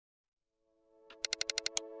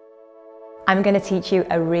I'm going to teach you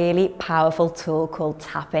a really powerful tool called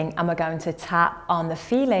tapping, and we're going to tap on the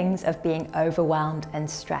feelings of being overwhelmed and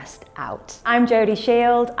stressed out. I'm Jody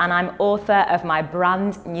Shield, and I'm author of my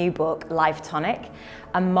brand new book, Life Tonic,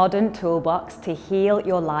 a modern toolbox to heal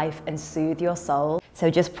your life and soothe your soul. So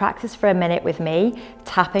just practice for a minute with me,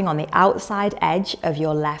 tapping on the outside edge of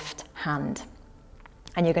your left hand.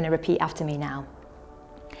 And you're going to repeat after me now.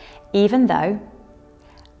 Even though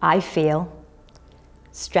I feel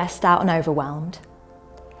stressed out and overwhelmed,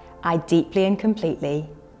 I deeply and completely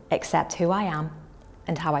accept who I am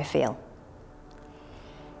and how I feel.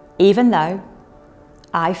 Even though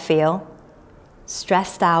I feel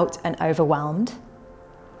stressed out and overwhelmed,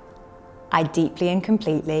 I deeply and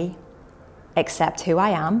completely accept who I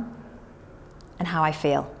am and how I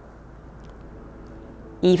feel.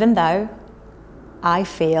 Even though I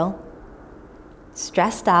feel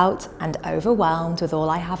stressed out and overwhelmed with all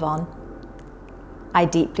I have on, I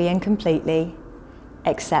deeply and completely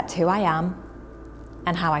accept who I am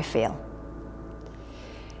and how I feel.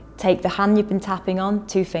 Take the hand you've been tapping on,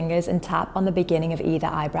 2 fingers, and tap on the beginning of either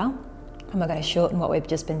eyebrow. And we're going to shorten what we've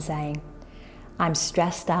just been saying. I'm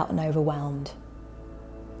stressed out and overwhelmed.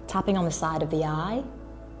 Tapping on the side of the eye,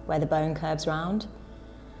 where the bone curves round.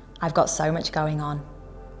 I've got so much going on.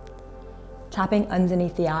 Tapping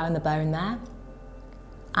underneath the eye on the bone there.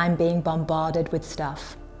 I'm being bombarded with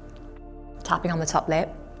stuff. Tapping on the top lip,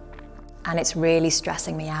 and it's really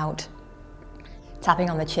stressing me out. Tapping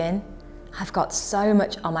on the chin. I've got so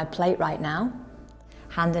much on my plate right now.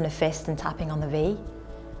 Hand in a fist and tapping on the V.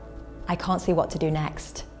 I can't see what to do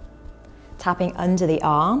next. Tapping under the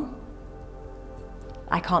arm.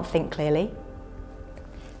 I can't think clearly.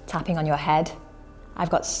 Tapping on your head. I've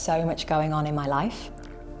got so much going on in my life.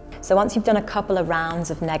 So once you've done a couple of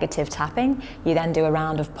rounds of negative tapping, you then do a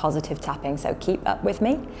round of positive tapping. So keep up with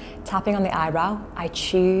me. Tapping on the eyebrow, I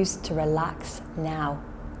choose to relax now.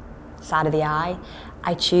 Side of the eye,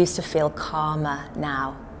 I choose to feel calmer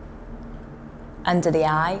now. Under the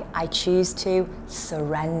eye, I choose to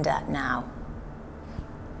surrender now.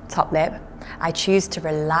 Top lip, I choose to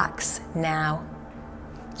relax now.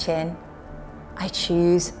 Chin, I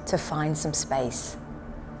choose to find some space.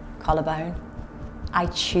 Collarbone, I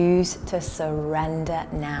choose to surrender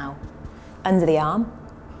now. Under the arm,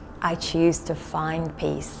 I choose to find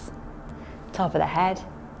peace. Top of the head,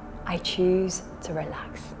 I choose to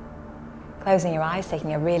relax. Closing your eyes,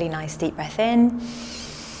 taking a really nice deep breath in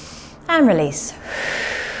and release.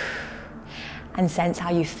 And sense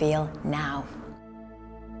how you feel now.